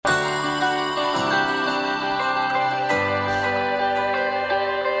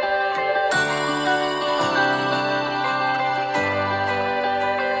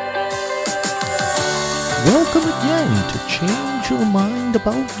again to change your mind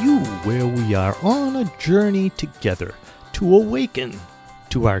about you, where we are on a journey together to awaken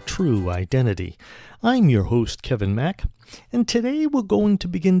to our true identity. I'm your host, Kevin Mack, and today we're going to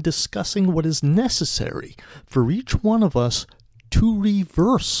begin discussing what is necessary for each one of us to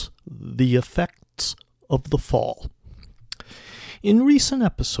reverse the effects of the fall. In recent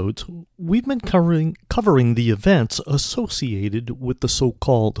episodes, we've been covering the events associated with the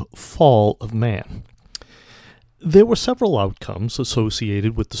so-called fall of man. There were several outcomes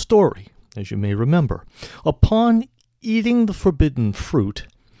associated with the story, as you may remember. Upon eating the forbidden fruit,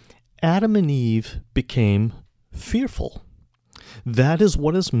 Adam and Eve became fearful. That is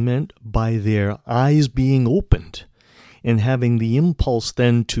what is meant by their eyes being opened and having the impulse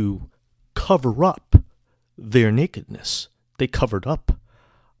then to cover up their nakedness. They covered up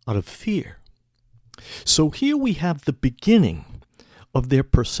out of fear. So here we have the beginning of their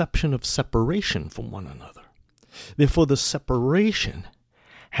perception of separation from one another. Therefore, the separation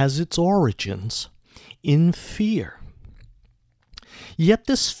has its origins in fear. Yet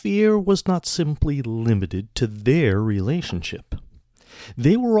this fear was not simply limited to their relationship.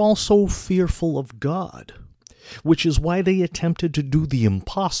 They were also fearful of God, which is why they attempted to do the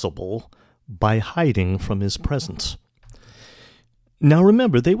impossible by hiding from His presence. Now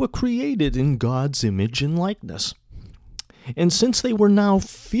remember, they were created in God's image and likeness. And since they were now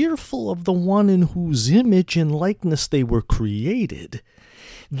fearful of the one in whose image and likeness they were created,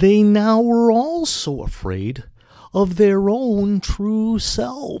 they now were also afraid of their own true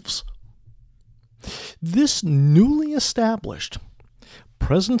selves. This newly established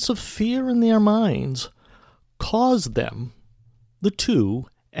presence of fear in their minds caused them, the two,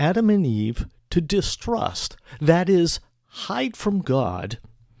 Adam and Eve, to distrust, that is, hide from God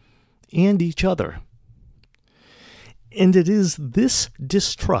and each other. And it is this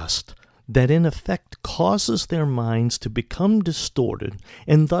distrust that in effect causes their minds to become distorted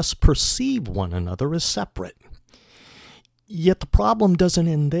and thus perceive one another as separate. Yet the problem doesn't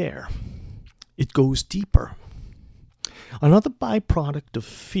end there. It goes deeper. Another byproduct of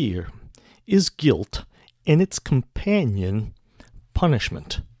fear is guilt and its companion,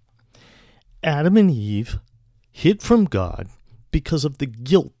 punishment. Adam and Eve hid from God because of the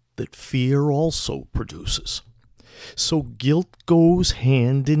guilt that fear also produces. So guilt goes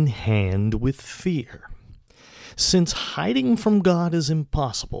hand in hand with fear. Since hiding from God is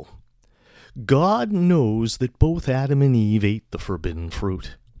impossible, God knows that both Adam and Eve ate the forbidden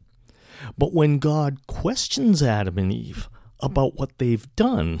fruit. But when God questions Adam and Eve about what they've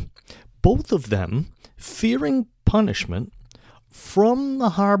done, both of them, fearing punishment from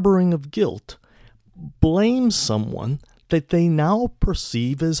the harboring of guilt, blame someone that they now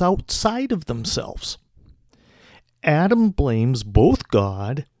perceive as outside of themselves. Adam blames both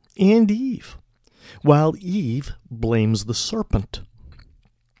God and Eve, while Eve blames the serpent.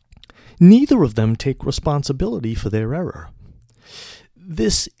 Neither of them take responsibility for their error.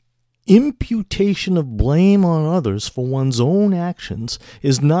 This imputation of blame on others for one's own actions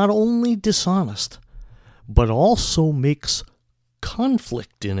is not only dishonest, but also makes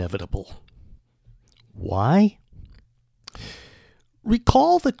conflict inevitable. Why?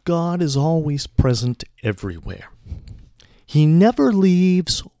 Recall that God is always present everywhere. He never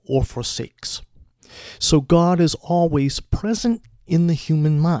leaves or forsakes. So God is always present in the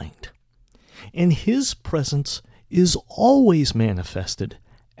human mind. And His presence is always manifested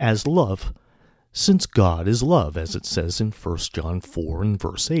as love, since God is love, as it says in 1 John 4 and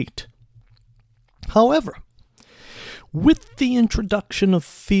verse 8. However, with the introduction of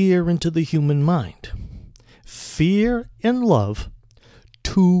fear into the human mind, fear and love,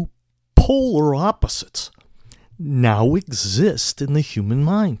 two polar opposites, now exist in the human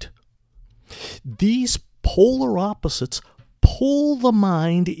mind. These polar opposites pull the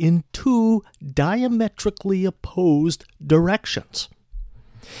mind in two diametrically opposed directions.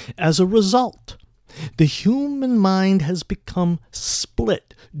 As a result, the human mind has become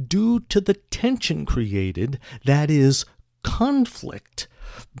split due to the tension created, that is, conflict,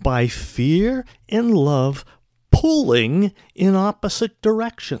 by fear and love pulling in opposite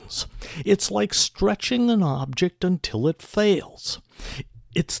directions. It's like stretching an object until it fails.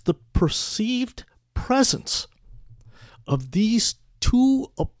 It's the perceived presence of these two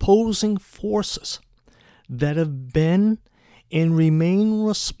opposing forces that have been and remain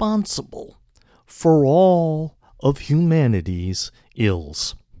responsible for all of humanity's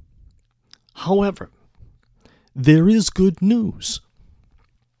ills. However, there is good news.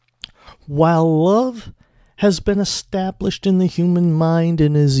 While love has been established in the human mind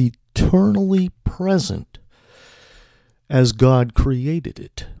and is eternally present as God created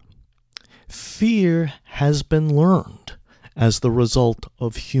it, Fear has been learned as the result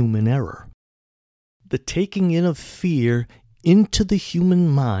of human error. The taking in of fear into the human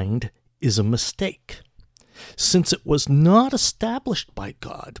mind is a mistake. Since it was not established by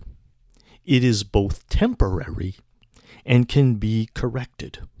God, it is both temporary and can be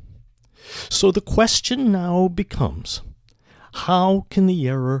corrected. So the question now becomes, how can the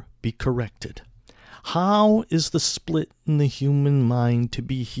error be corrected? How is the split in the human mind to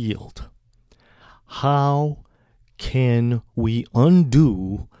be healed? How can we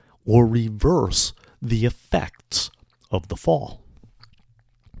undo or reverse the effects of the fall?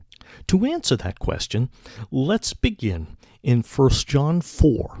 To answer that question, let's begin in 1 John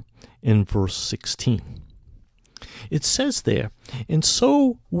 4 in verse 16. It says there, "And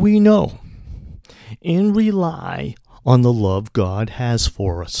so we know and rely on the love God has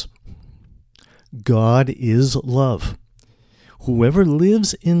for us. God is love. Whoever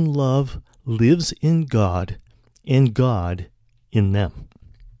lives in love lives in God, and God in them."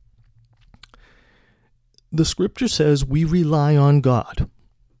 The scripture says we rely on God,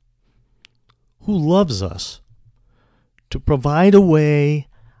 who loves us, to provide a way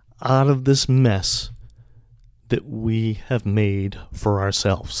out of this mess that we have made for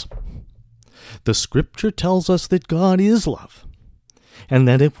ourselves. The scripture tells us that God is love, and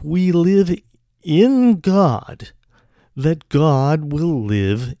that if we live in God, that God will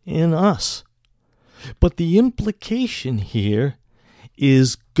live in us. But the implication here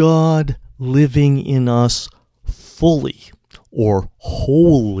is God living in us fully or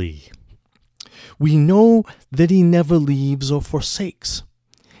wholly. We know that He never leaves or forsakes,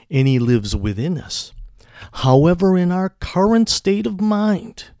 and He lives within us. However, in our current state of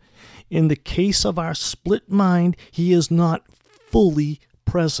mind, in the case of our split mind, He is not fully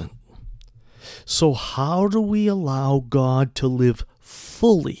present. So how do we allow God to live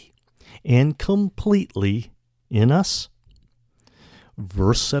fully and completely in us?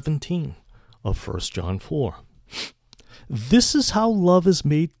 Verse 17 of 1 John 4. "This is how love is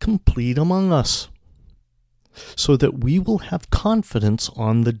made complete among us, so that we will have confidence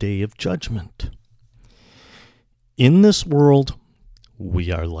on the day of judgment. In this world,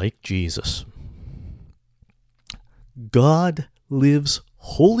 we are like Jesus. God lives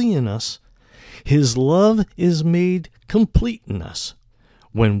wholly in us. His love is made complete in us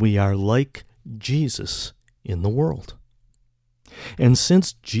when we are like Jesus in the world. And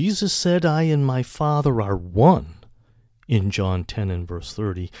since Jesus said, 'I and my Father are one,' in John 10 and verse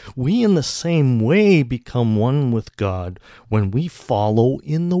 30, we in the same way become one with God when we follow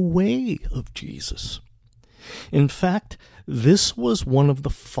in the way of Jesus. In fact, this was one of the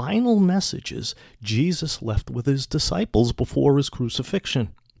final messages Jesus left with His disciples before His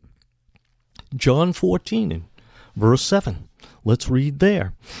crucifixion. John 14 and verse 7. Let's read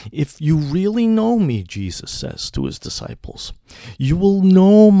there. "If you really know me," Jesus says to His disciples, "you will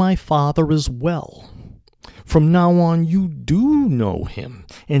know my Father as well. From now on you do know Him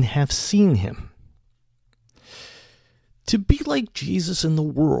and have seen Him." To be like Jesus in the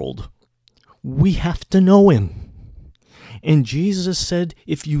world, we have to know Him. And Jesus said,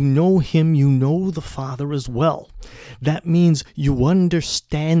 if you know Him, you know the Father as well. That means you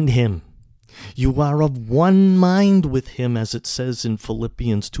understand Him. You are of one mind with Him, as it says in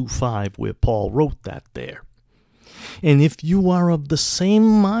Philippians 2:5, where Paul wrote that there. And if you are of the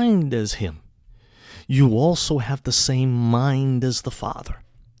same mind as Him, you also have the same mind as the Father.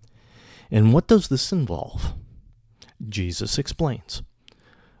 And what does this involve? Jesus explains.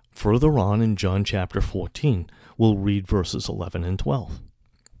 Further on in John chapter 14, we'll read verses 11 and 12.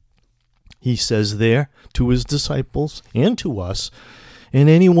 He says there to His disciples and to us and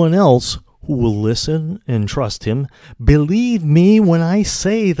anyone else who will listen and trust Him, "Believe me when I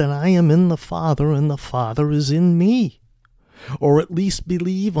say that I am in the Father and the Father is in me." Or at least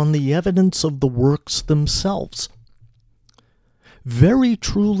believe on the evidence of the works themselves. "Very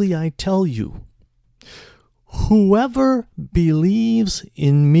truly I tell you, whoever believes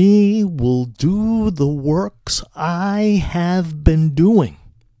in me will do the works I have been doing,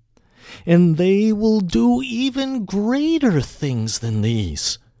 and they will do even greater things than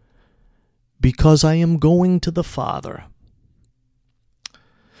these, because I am going to the Father."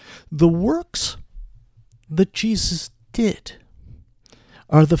 The works that Jesus did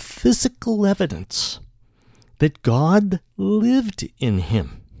are the physical evidence that God lived in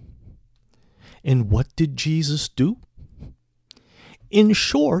Him. And what did Jesus do? In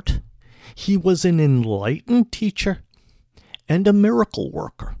short, He was an enlightened teacher and a miracle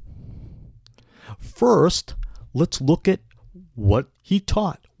worker. First, let's look at what He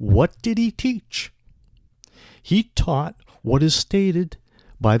taught. What did He teach? He taught what is stated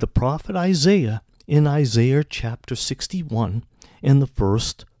by the prophet Isaiah in Isaiah chapter 61 in the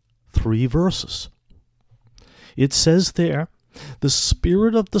first 3 verses. It says there, "The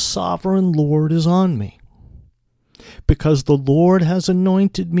Spirit of the Sovereign Lord is on me, because the Lord has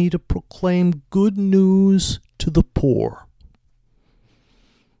anointed me to proclaim good news to the poor."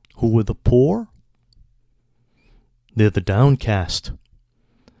 Who are the poor? They're the downcast,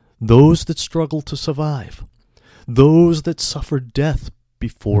 those that struggle to survive, those that suffer death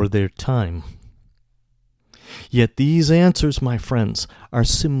before their time. Yet these answers, my friends, are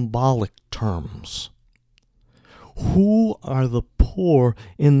symbolic terms. Who are the poor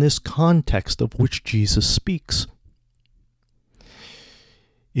in this context of which Jesus speaks?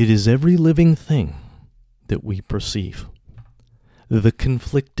 It is every living thing that we perceive. The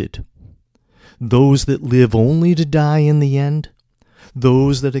conflicted, those that live only to die in the end,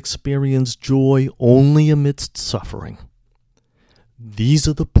 those that experience joy only amidst suffering. These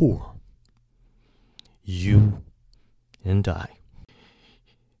are the poor, you and I.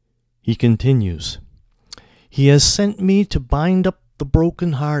 He continues, "He has sent me to bind up the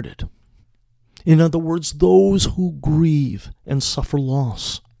brokenhearted." In other words, those who grieve and suffer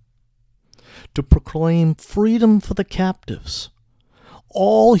loss. To proclaim freedom for the captives.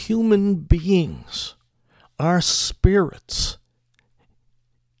 All human beings are spirits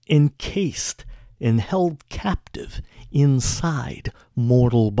encased and held captive inside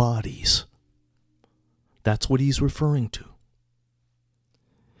mortal bodies. That's what he's referring to.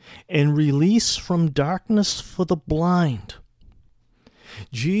 And release from darkness for the blind.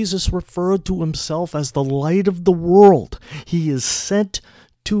 Jesus referred to himself as the light of the world. He is sent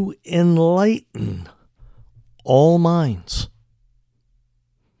to enlighten all minds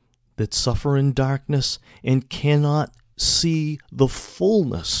that suffer in darkness and cannot see the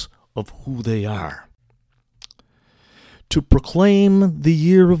fullness of who they are. To proclaim the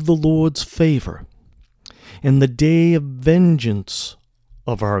year of the Lord's favor and the day of vengeance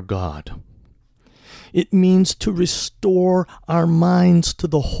of our God. It means to restore our minds to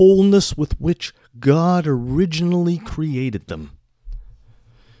the wholeness with which God originally created them.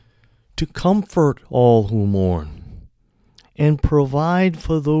 To comfort all who mourn and provide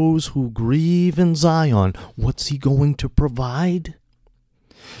for those who grieve in Zion. What's he going to provide?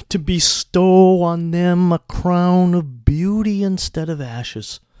 To bestow on them a crown of beauty instead of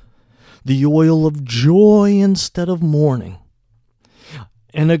ashes, the oil of joy instead of mourning,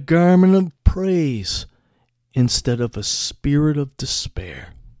 and a garment of praise instead of a spirit of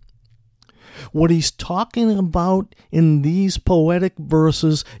despair. What he's talking about in these poetic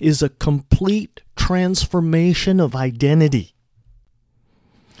verses is a complete transformation of identity.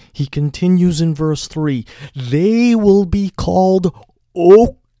 He continues in verse 3, "They will be called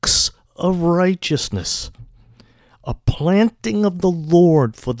oaks of righteousness, a planting of the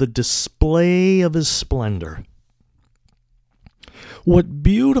Lord for the display of his splendor." What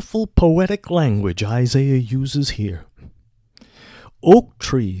beautiful poetic language Isaiah uses here. Oak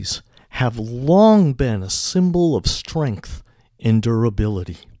trees have long been a symbol of strength and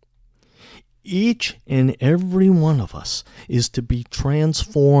durability. Each and every one of us is to be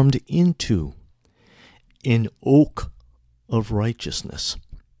transformed into an oak of righteousness.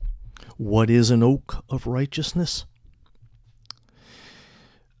 What is an oak of righteousness?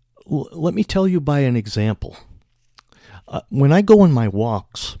 Let me tell you by an example. When I go on my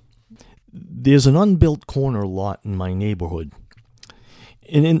walks, there's an unbuilt corner lot in my neighborhood.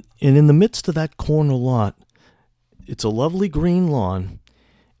 And in the midst of that corner lot, it's a lovely green lawn,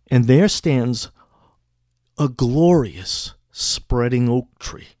 and there stands a glorious spreading oak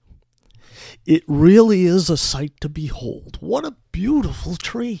tree. It really is a sight to behold. What a beautiful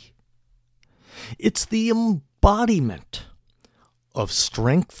tree. It's the embodiment of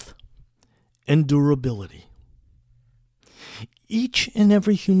strength and durability. Each and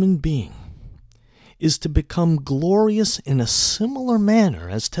every human being is to become glorious in a similar manner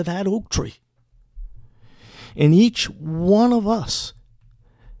as to that oak tree. And each one of us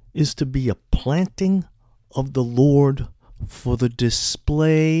is to be a planting of the Lord for the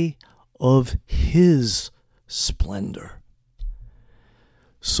display of his splendor.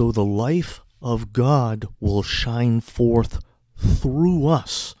 So the life of God will shine forth through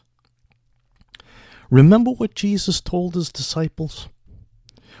us. Remember what Jesus told his disciples?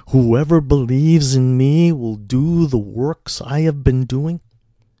 "Whoever believes in me will do the works I have been doing,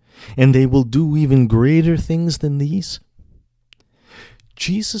 and they will do even greater things than these."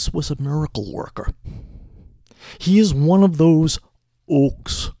 Jesus was a miracle worker. He is one of those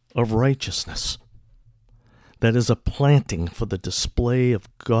oaks of righteousness that is a planting for the display of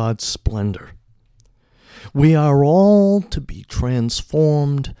God's splendor. We are all to be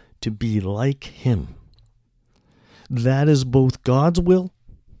transformed to be like him. That is both God's will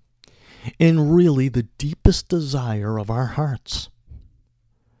and really the deepest desire of our hearts.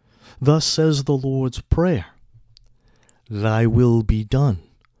 Thus says the Lord's Prayer, "Thy will be done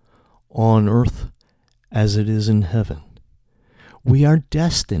on earth as it is in heaven." We are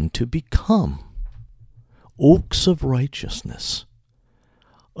destined to become oaks of righteousness,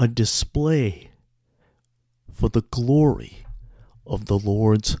 a display for the glory of the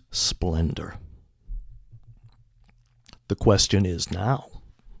Lord's splendor. The question is now,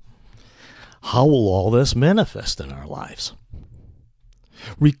 how will all this manifest in our lives?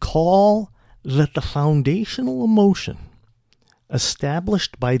 Recall that the foundational emotion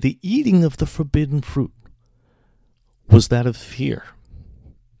established by the eating of the forbidden fruit was that of fear.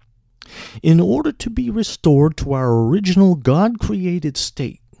 In order to be restored to our original God-created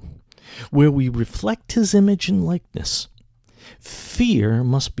state, where we reflect his image and likeness, fear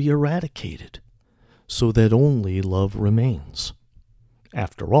must be eradicated so that only love remains.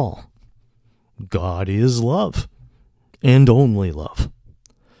 After all, God is love, and only love.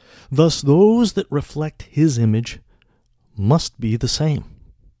 Thus, those that reflect his image must be the same.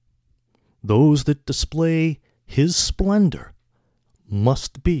 Those that display his splendor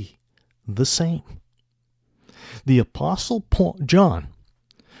must be the same. The Apostle John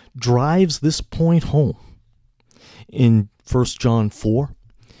drives this point home in 1 John 4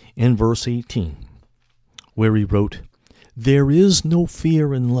 and verse 18, where he wrote, "There is no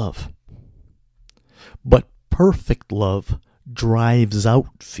fear in love, but perfect love drives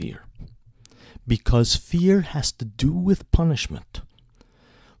out fear, because fear has to do with punishment.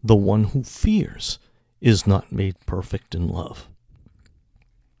 The one who fears is not made perfect in love."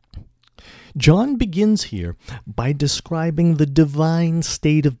 John begins here by describing the divine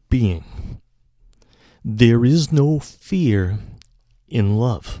state of being. There is no fear in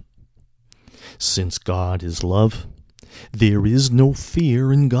love. Since God is love, there is no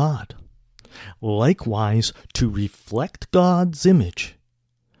fear in God. Likewise, to reflect God's image,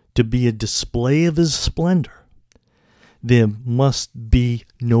 to be a display of his splendor, there must be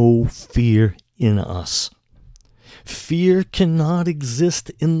no fear in us. Fear cannot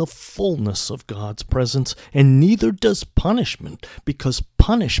exist in the fullness of God's presence, and neither does punishment, because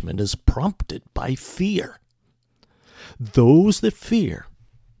punishment is prompted by fear. Those that fear,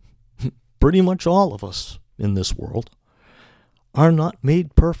 pretty much all of us in this world, are not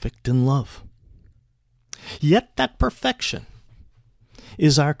made perfect in love. Yet that perfection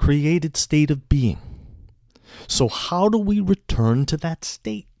is our created state of being. So how do we return to that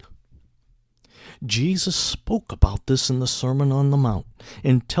state? Jesus spoke about this in the Sermon on the Mount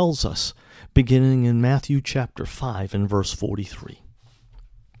and tells us, beginning in Matthew chapter 5 and verse 43.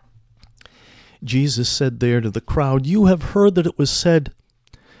 Jesus said there to the crowd, "You have heard that it was said,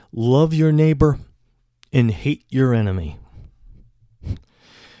 'Love your neighbor and hate your enemy.'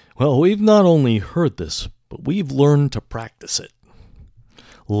 Well, we've not only heard this, but we've learned to practice it.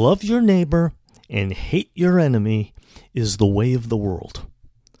 Love your neighbor and hate your enemy is the way of the world.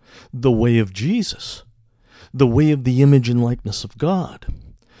 The way of Jesus, the way of the image and likeness of God,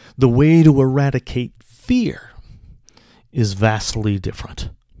 the way to eradicate fear is vastly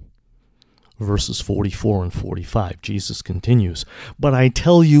different." Verses 44 and 45, Jesus continues, "But I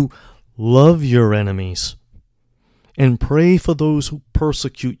tell you, love your enemies, and pray for those who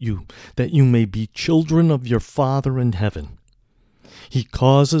persecute you, that you may be children of your Father in heaven. He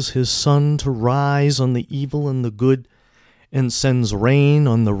causes his sun to rise on the evil and the good, and sends rain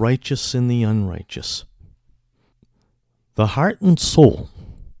on the righteous and the unrighteous." The heart and soul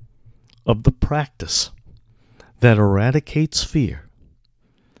of the practice that eradicates fear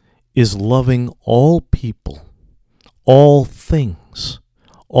is loving all people, all things,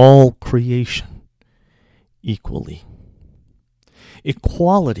 all creation equally.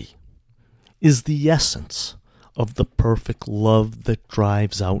 Equality is the essence of the perfect love that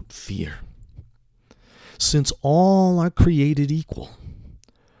drives out fear. Since all are created equal,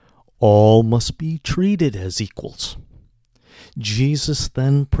 all must be treated as equals. Jesus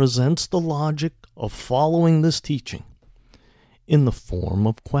then presents the logic of following this teaching in the form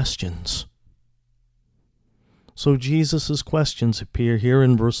of questions. So Jesus' questions appear here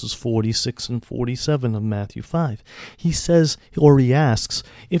in verses 46 and 47 of Matthew 5. He says, or he asks,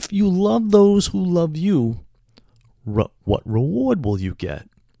 "If you love those who love you, what reward will you get?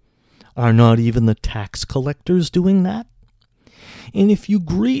 Are not even the tax collectors doing that? And if you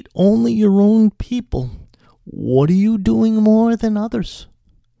greet only your own people, what are you doing more than others?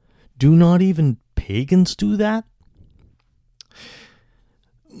 Do not even pagans do that?"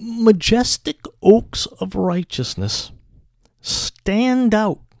 majestic oaks of righteousness stand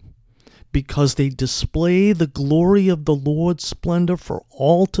out because they display the glory of the Lord's splendor for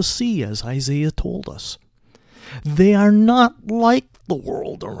all to see, as Isaiah told us. They are not like the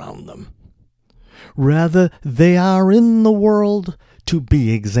world around them. Rather, they are in the world to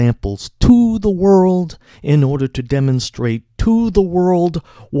be examples to the world in order to demonstrate to the world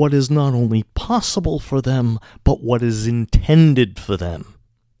what is not only possible for them, but what is intended for them.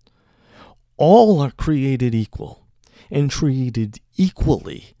 All are created equal and treated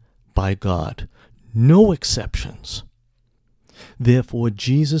equally by God, no exceptions. Therefore,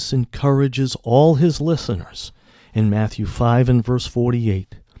 Jesus encourages all his listeners in Matthew 5 and verse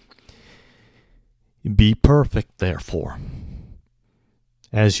 48. Be perfect, therefore,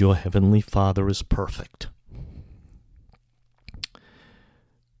 as your heavenly Father is perfect.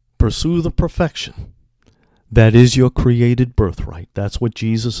 Pursue the perfection that is your created birthright. That's what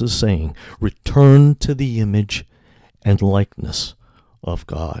Jesus is saying. Return to the image and likeness of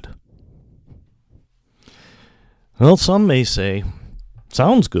God. Well, some may say,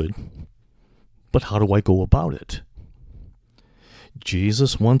 sounds good, but how do I go about it?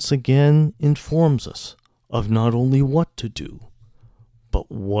 Jesus once again informs us of not only what to do,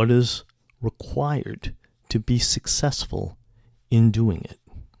 but what is required to be successful in doing it.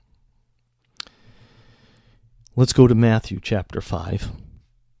 Let's go to Matthew chapter 5,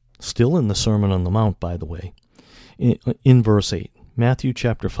 still in the Sermon on the Mount, by the way, in verse 8. Matthew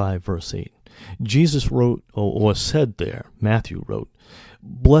chapter 5, verse 8. Jesus wrote, or said there, Matthew wrote,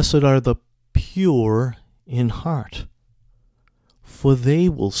 "Blessed are the pure in heart, for they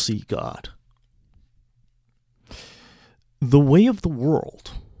will see God." The way of the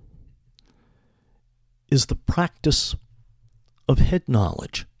world is the practice of head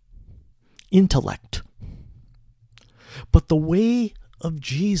knowledge, intellect. But the way of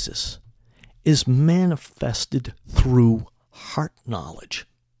Jesus is manifested through heart knowledge,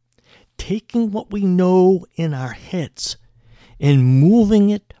 taking what we know in our heads and moving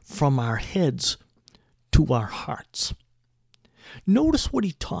it from our heads to our hearts. Notice what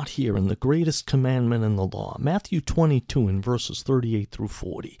he taught here in the greatest commandment in the law, Matthew 22 in verses 38 through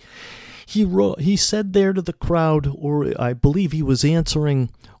 40. He said there to the crowd, or I believe he was answering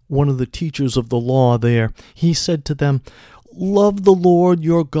one of the teachers of the law there. He said to them, "Love the Lord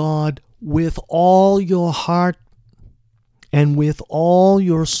your God with all your heart and with all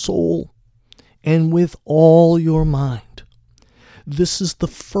your soul and with all your mind. This is the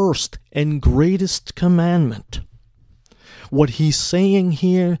first and greatest commandment." What he's saying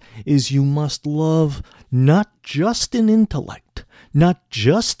here is you must love not just in intellect, not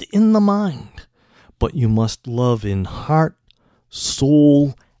just in the mind, but you must love in heart,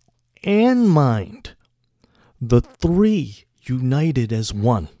 soul, and mind, the three united as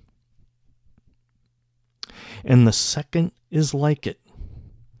one. And the second is like it.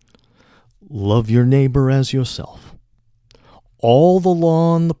 Love your neighbor as yourself. All the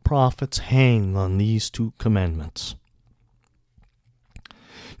law and the prophets hang on these two commandments.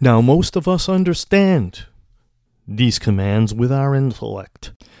 Now, most of us understand these commands with our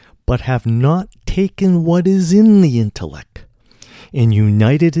intellect, but have not taken what is in the intellect and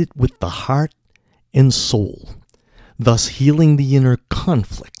united it with the heart and soul, thus healing the inner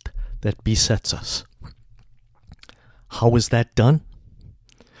conflict that besets us. How is that done?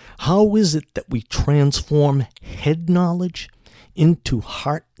 How is it that we transform head knowledge into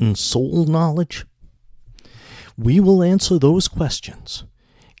heart and soul knowledge? We will answer those questions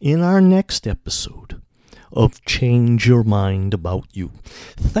in our next episode of Change Your Mind About You.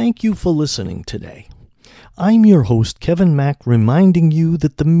 Thank you for listening today. I'm your host, Kevin Mack, reminding you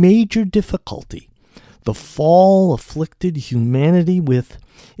that the major difficulty the fall afflicted humanity with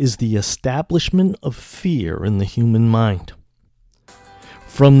is the establishment of fear in the human mind.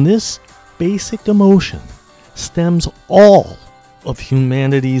 From this basic emotion stems all of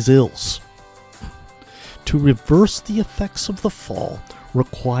humanity's ills. To reverse the effects of the fall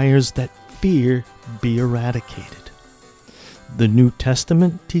requires that fear be eradicated. The New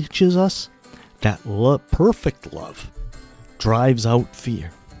Testament teaches us that perfect love drives out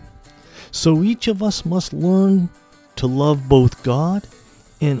fear. So each of us must learn to love both God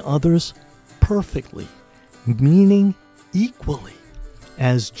and others perfectly, meaning equally,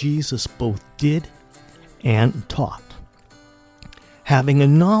 as Jesus both did and taught. Having a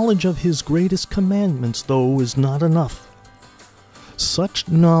knowledge of his greatest commandments, though, is not enough. Such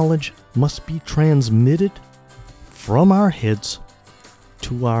knowledge must be transmitted from our heads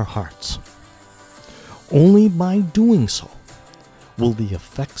to our hearts. Only by doing so will the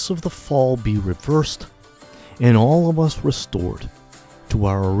effects of the fall be reversed and all of us restored to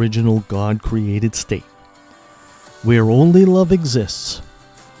our original God-created state, where only love exists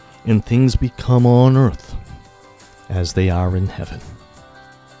and things become on earth as they are in heaven.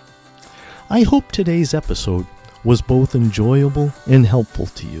 I hope today's episode was both enjoyable and helpful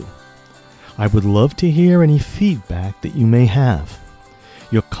to you. I would love to hear any feedback that you may have.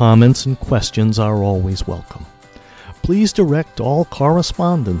 Your comments and questions are always welcome. Please direct all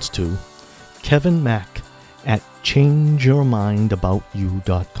correspondence to Kevin Mack at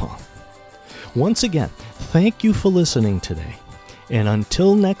changeyourmindaboutyou.com. Once again, thank you for listening today. And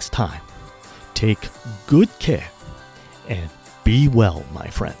until next time, take good care and be well, my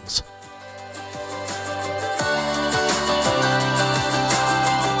friends.